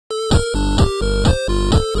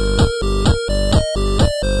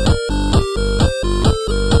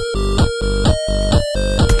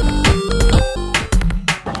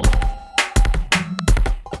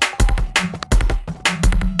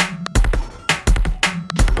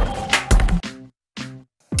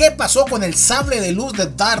¿Qué pasó con el sable de luz de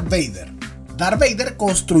Darth Vader? Darth Vader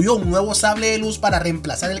construyó un nuevo sable de luz para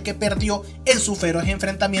reemplazar el que perdió en su feroz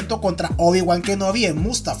enfrentamiento contra Obi-Wan Kenobi en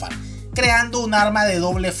Mustafar, creando un arma de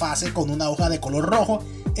doble fase con una hoja de color rojo,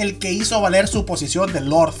 el que hizo valer su posición de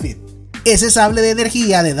Lord Sith. Ese sable de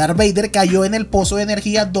energía de Darth Vader cayó en el pozo de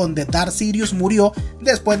energía donde Darth Sidious murió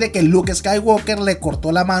después de que Luke Skywalker le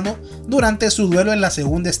cortó la mano durante su duelo en la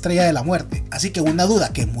segunda estrella de la muerte. Así que una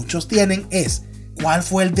duda que muchos tienen es, ¿cuál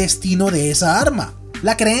fue el destino de esa arma?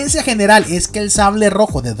 La creencia general es que el sable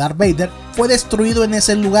rojo de Darth Vader fue destruido en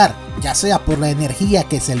ese lugar, ya sea por la energía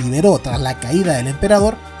que se liberó tras la caída del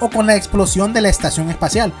emperador o con la explosión de la estación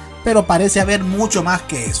espacial, pero parece haber mucho más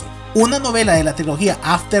que eso. Una novela de la trilogía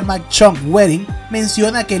Aftermath Chung Wedding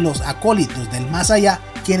menciona que los acólitos del más allá,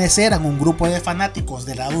 quienes eran un grupo de fanáticos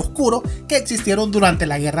del lado oscuro que existieron durante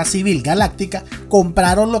la Guerra Civil Galáctica,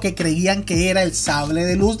 compraron lo que creían que era el sable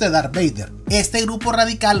de luz de Darth Vader. Este grupo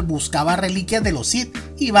radical buscaba reliquias de los Sith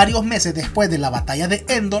y varios meses después de la batalla de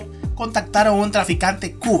Endor contactaron a un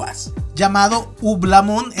traficante Cubas llamado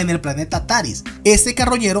Ublamun en el planeta Taris. Este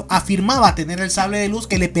carroñero afirmaba tener el sable de luz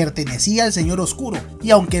que le pertenecía al Señor Oscuro,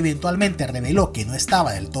 y aunque eventualmente reveló que no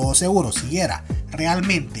estaba del todo seguro si era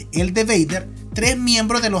realmente el de Vader, 3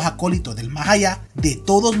 miembros de los acólitos del más allá de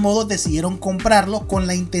todos modos decidieron comprarlo con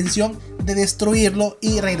la intención de destruirlo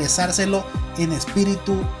y regresárselo en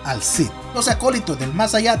espíritu al Sith. Los acólitos del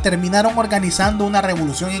más allá terminaron organizando una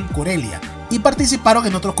revolución en Corelia y participaron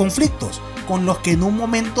en otros conflictos, con los que en un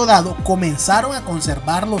momento dado comenzaron a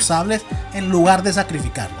conservar los sables en lugar de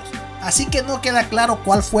sacrificarlos. Así que no queda claro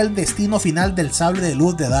cuál fue el destino final del sable de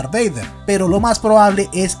luz de Darth Vader, pero lo más probable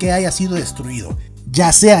es que haya sido destruido,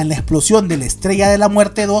 ya sea en la explosión de la Estrella de la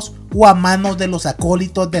Muerte 2 o a manos de los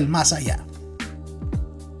acólitos del más allá.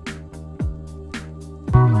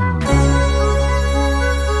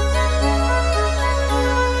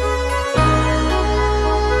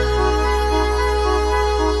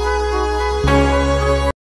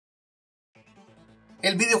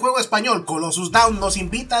 El videojuego español Colossus Down nos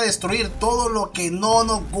invita a destruir todo lo que no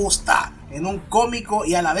nos gusta en un cómico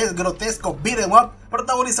y a la vez grotesco beat'em up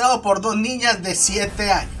protagonizado por 2 niñas de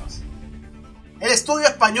 7 años. El estudio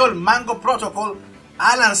español Mango Protocol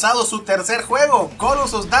ha lanzado su tercer juego,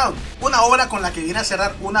 Colossus Down, una obra con la que viene a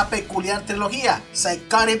cerrar una peculiar trilogía,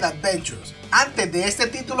 Psychotic Adventures. Antes de este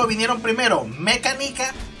título vinieron primero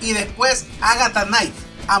Mechanica y después Agatha Knight,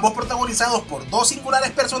 ambos protagonizados por 2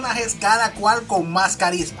 singulares personajes, cada cual con más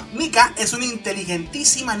carisma. Mika es una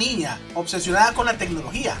inteligentísima niña obsesionada con la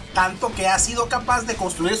tecnología, tanto que ha sido capaz de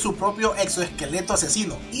construir su propio exoesqueleto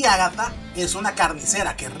asesino, y Agatha es una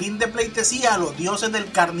carnicera que rinde pleitesía a los dioses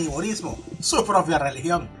del carnivorismo, su propia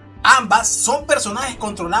religión. Ambas son personajes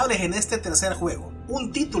controlables en este tercer juego,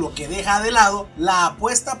 un título que deja de lado la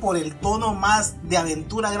apuesta por el tono más de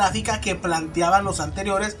aventura gráfica que planteaban los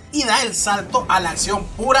anteriores y da el salto a la acción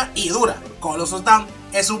pura y dura. Colossus Down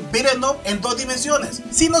es un beat'em up en 2 dimensiones.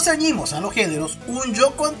 Si nos ceñimos a los géneros, un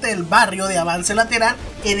yo contra el barrio de avance lateral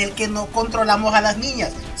en el que no controlamos a las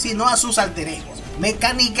niñas, sino a sus alter egos,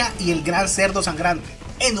 Mecánica y el gran cerdo sangrante,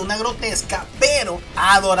 en una grotesca pero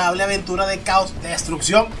adorable aventura de caos,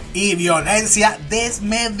 destrucción y violencia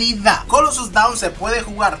desmedida. Colossus Down se puede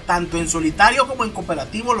jugar tanto en solitario como en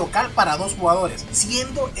cooperativo local para 2 jugadores,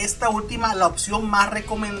 siendo esta última la opción más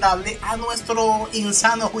recomendable a nuestro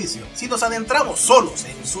insano juicio. Si nos adentramos solos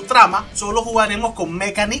en su trama, solo jugaremos con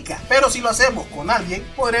Mecánica, pero si lo hacemos con alguien,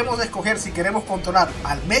 podremos escoger si queremos controlar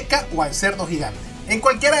al mecha o al cerdo gigante. En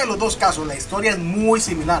cualquiera de los 2 casos la historia es muy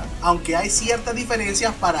similar, aunque hay ciertas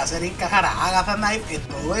diferencias para hacer encajar a Agatha Knight en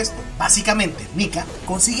todo esto. Básicamente, Mika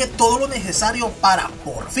consigue todo lo necesario para,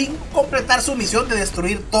 por fin, completar su misión de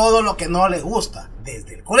destruir todo lo que no le gusta.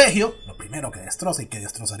 Desde el colegio, lo primero que destroza y que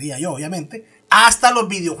destrozaría yo obviamente, hasta los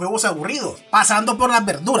videojuegos aburridos, pasando por las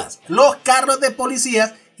verduras, los carros de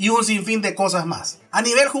policías y un sinfín de cosas más. A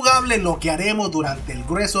nivel jugable, lo que haremos durante el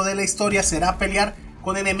grueso de la historia será pelear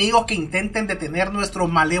con enemigos que intenten detener nuestros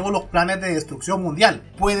malévolos planes de destrucción mundial.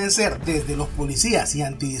 Pueden ser desde los policías y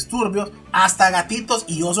antidisturbios hasta gatitos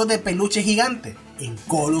y osos de peluche gigante. En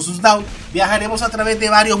Colossus Down viajaremos a través de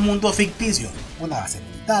varios mundos ficticios, una base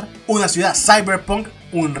militar, una ciudad cyberpunk,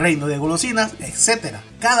 un reino de golosinas, etc.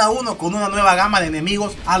 Cada uno con una nueva gama de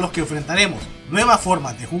enemigos a los que enfrentaremos, nuevas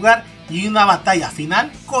formas de jugar y una batalla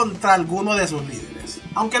final contra alguno de sus líderes.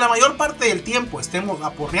 Aunque la mayor parte del tiempo estemos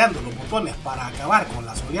aporreando los botones para acabar con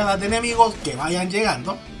las oleadas de enemigos que vayan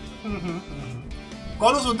llegando,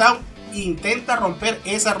 Colossus Down intenta romper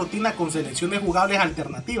esa rutina con selecciones jugables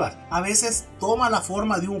alternativas. A veces toma la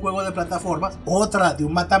forma de un juego de plataformas, otra de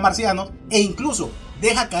un matamarcianos e incluso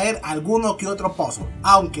deja caer alguno que otro puzzle.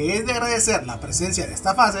 Aunque es de agradecer la presencia de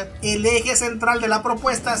esta fase, el eje central de la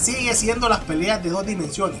propuesta sigue siendo las peleas de 2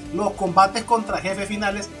 dimensiones, los combates contra jefes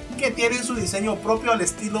finales que tienen su diseño propio al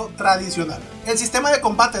estilo tradicional. El sistema de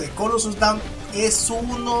combate de Colossus Down es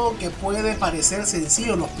uno que puede parecer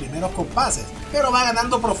sencillo en los primeros compases, pero va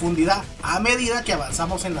ganando profundidad a medida que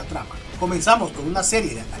avanzamos en la trama. Comenzamos con una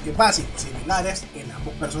serie de ataques básicos similares en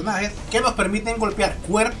ambos personajes que nos permiten golpear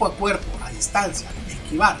cuerpo a cuerpo a distancia,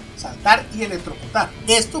 esquivar, saltar y electrocutar.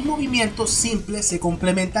 Estos movimientos simples se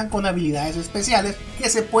complementan con habilidades especiales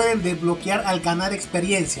que se pueden desbloquear al ganar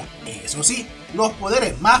experiencia. Eso sí, los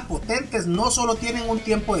poderes más potentes no solo tienen un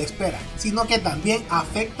tiempo de espera, sino que también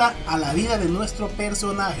afecta a la vida de nuestro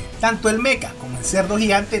personaje. Tanto el mecha como el cerdo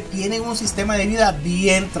gigante tienen un sistema de vida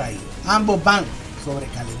bien traído. Ambos van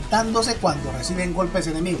sobrecalentándose cuando reciben golpes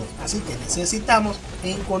enemigos, así que necesitamos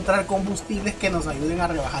encontrar combustibles que nos ayuden a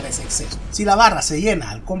rebajar ese exceso. Si la barra se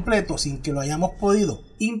llena al completo sin que lo hayamos podido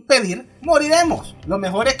impedir, moriremos. Lo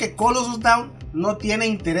mejor es que Colossus Down no tiene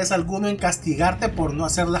interés alguno en castigarte por no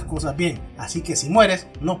hacer las cosas bien, así que si mueres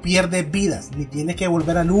no pierdes vidas ni tienes que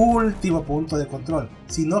volver al último punto de control,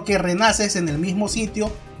 sino que renaces en el mismo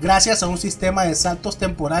sitio gracias a un sistema de saltos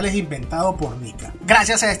temporales inventado por Mika.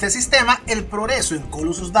 Gracias a este sistema, el progreso en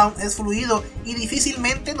Colossus Down es fluido y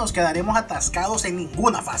difícilmente nos quedaremos atascados en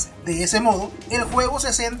ninguna fase. De ese modo, el juego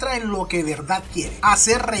se centra en lo que de verdad quiere,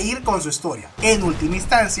 hacer reír con su historia. En última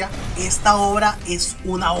instancia, esta obra es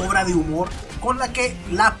una obra de humor con la que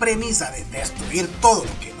la premisa de destruir todo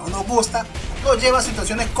lo que no nos gusta nos lleva a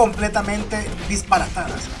situaciones completamente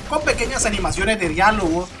disparatadas. Con pequeñas animaciones de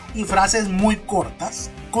diálogos y frases muy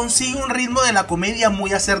cortas, consigue un ritmo de la comedia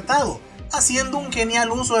muy acertado, haciendo un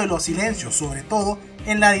genial uso de los silencios, sobre todo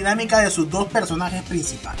en la dinámica de sus dos personajes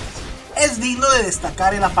principales. Es digno de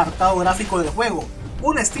destacar el apartado gráfico del juego,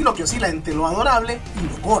 un estilo que oscila entre lo adorable y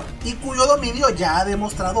lo gore, y cuyo dominio ya ha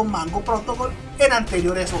demostrado Mango Protocol en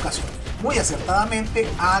anteriores ocasiones. Muy acertadamente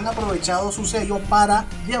han aprovechado su sello para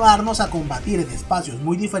llevarnos a combatir en espacios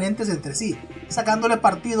muy diferentes entre sí, sacándole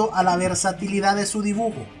partido a la versatilidad de su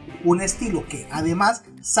dibujo, un estilo que además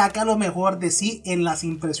saca lo mejor de sí en las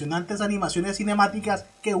impresionantes animaciones cinemáticas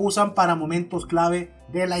que usan para momentos clave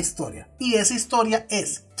de la historia. Y esa historia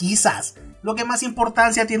es, quizás, lo que más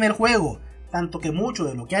importancia tiene el juego, tanto que mucho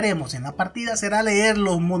de lo que haremos en la partida será leer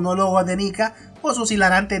los monólogos de Mika o sus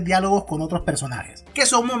hilarantes diálogos con otros personajes, que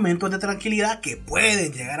son momentos de tranquilidad que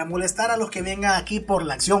pueden llegar a molestar a los que vengan aquí por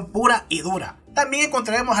la acción pura y dura. También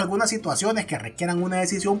encontraremos algunas situaciones que requieran una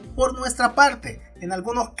decisión por nuestra parte, en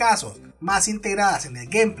algunos casos más integradas en el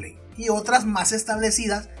gameplay y otras más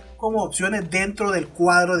establecidas como opciones dentro del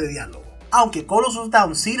cuadro de diálogo. Aunque Colossus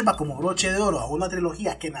Down sirva como broche de oro a una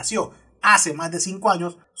trilogía que nació hace más de 5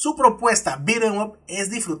 años, su propuesta beat'em up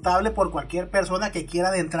es disfrutable por cualquier persona que quiera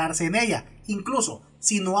adentrarse en ella, incluso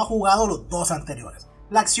si no ha jugado los dos anteriores.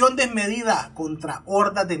 La acción desmedida contra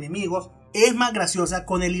hordas de enemigos es más graciosa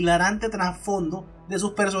con el hilarante trasfondo de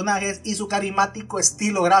sus personajes y su carismático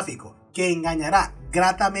estilo gráfico, que engañará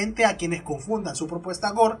gratamente a quienes confundan su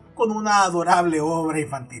propuesta gore con una adorable obra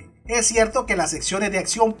infantil. Es cierto que las secciones de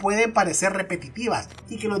acción pueden parecer repetitivas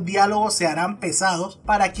y que los diálogos se harán pesados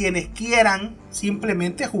para quienes quieran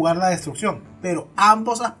simplemente jugar la destrucción, pero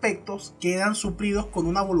ambos aspectos quedan suplidos con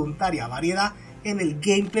una voluntaria variedad en el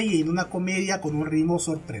gameplay y en una comedia con un ritmo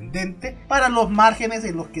sorprendente para los márgenes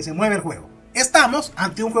en los que se mueve el juego. Estamos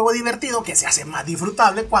ante un juego divertido que se hace más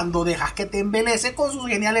disfrutable cuando dejas que te embelece con sus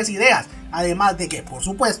geniales ideas, además de que, por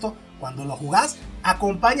supuesto, cuando lo jugás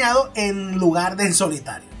acompañado en lugar de en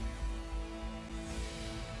solitario.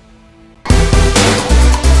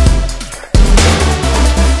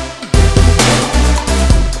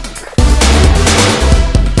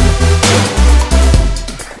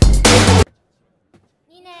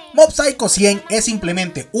 Mob Psycho 100 es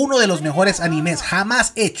simplemente uno de los mejores animes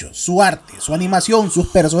jamás hechos. Su arte, su animación, sus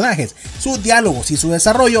personajes, sus diálogos y su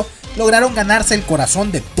desarrollo lograron ganarse el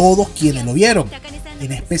corazón de todos quienes lo vieron,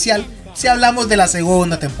 en especial si hablamos de la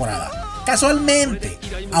segunda temporada. Casualmente,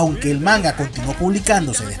 aunque el manga continuó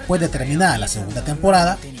publicándose después de terminada la segunda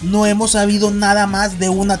temporada, no hemos sabido nada más de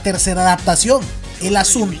una tercera adaptación. El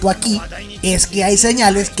asunto aquí es que hay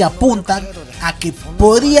señales que apuntan a que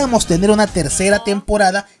podríamos tener una tercera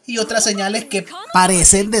temporada y otras señales que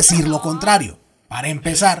parecen decir lo contrario. Para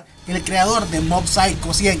empezar, el creador de Mob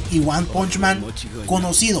Psycho 100 y One Punch Man,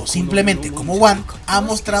 conocido simplemente como One, ha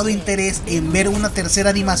mostrado interés en ver una tercera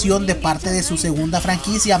animación de parte de su segunda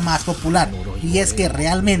franquicia más popular, y es que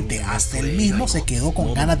realmente hasta él mismo se quedó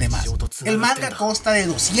con ganas de más. El manga consta de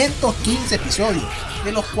 215 episodios,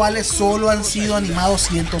 de los cuales solo han sido animados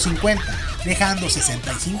 150, dejando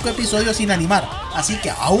 65 episodios sin animar, así que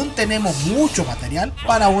aún tenemos mucho material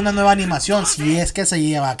para una nueva animación si es que se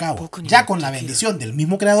lleva a cabo. Ya con la bendición del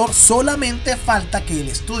mismo creador, solamente falta que el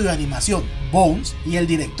estudio de animación Bones y el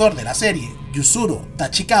director de la serie, Yuzuru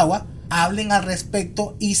Tachikawa, hablen al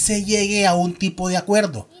respecto y se llegue a un tipo de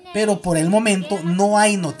acuerdo, pero por el momento no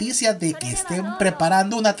hay noticias de que estén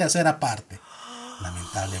preparando una tercera parte,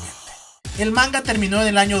 lamentablemente. El manga terminó en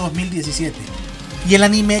el año 2017 y el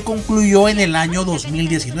anime concluyó en el año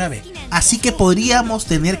 2019, así que podríamos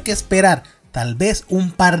tener que esperar tal vez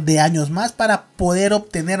un par de años más para poder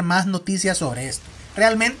obtener más noticias sobre esto.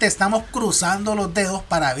 Realmente estamos cruzando los dedos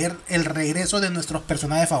para ver el regreso de nuestros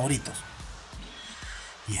personajes favoritos.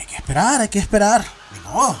 Y hay que esperar, ni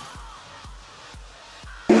modo.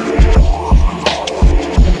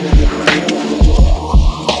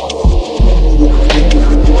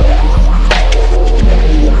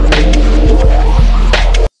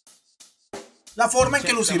 La forma en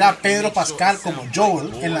que lucirá Pedro Pascal como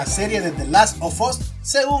Joel en la serie de The Last of Us,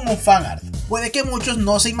 según un fanart. Puede que muchos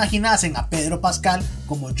no se imaginasen a Pedro Pascal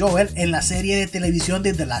como Joel en la serie de televisión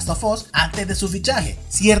de The Last of Us antes de su fichaje.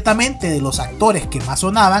 Ciertamente de los actores que más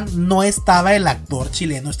sonaban no estaba el actor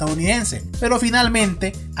chileno-estadounidense, pero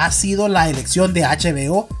finalmente ha sido la elección de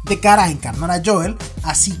HBO de cara a encarnar a Joel,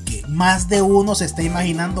 así que más de uno se está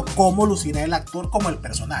imaginando cómo lucirá el actor como el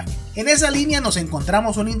personaje. En esa línea nos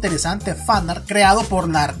encontramos un interesante fanart creado por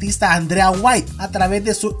la artista Andrea White. A través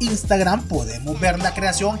de su Instagram podemos ver la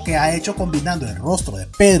creación que ha hecho combinando el rostro de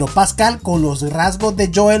Pedro Pascal con los rasgos de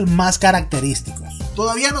Joel más característicos.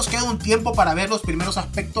 Todavía nos queda un tiempo para ver los primeros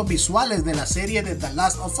aspectos visuales de la serie de The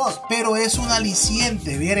Last of Us, pero es un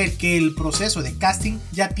aliciente ver que el proceso de casting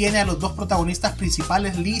ya tiene a los dos protagonistas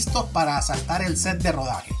principales listos para asaltar el set de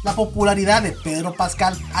rodaje. La popularidad de Pedro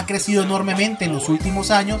Pascal ha crecido enormemente en los últimos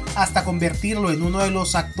años hasta convertirlo en uno de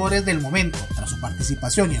los actores del momento. Tras su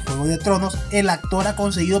participación en Juego de Tronos, el actor ha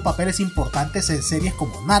conseguido papeles importantes en series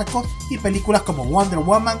como Narcos y películas como Wonder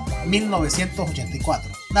Woman 1984.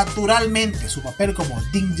 Naturalmente, su papel como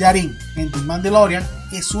Din Djarin en The Mandalorian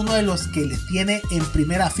es uno de los que le tiene en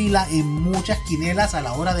primera fila en muchas quinielas a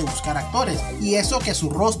la hora de buscar actores, y eso que su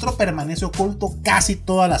rostro permanece oculto casi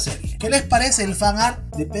toda la serie. ¿Qué les parece el fanart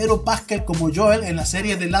de Pedro Pascal como Joel en la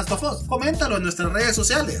serie The Last of Us? Coméntalo en nuestras redes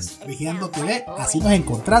sociales, Rigiando TV, así nos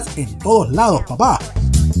encontrás en todos lados, papá.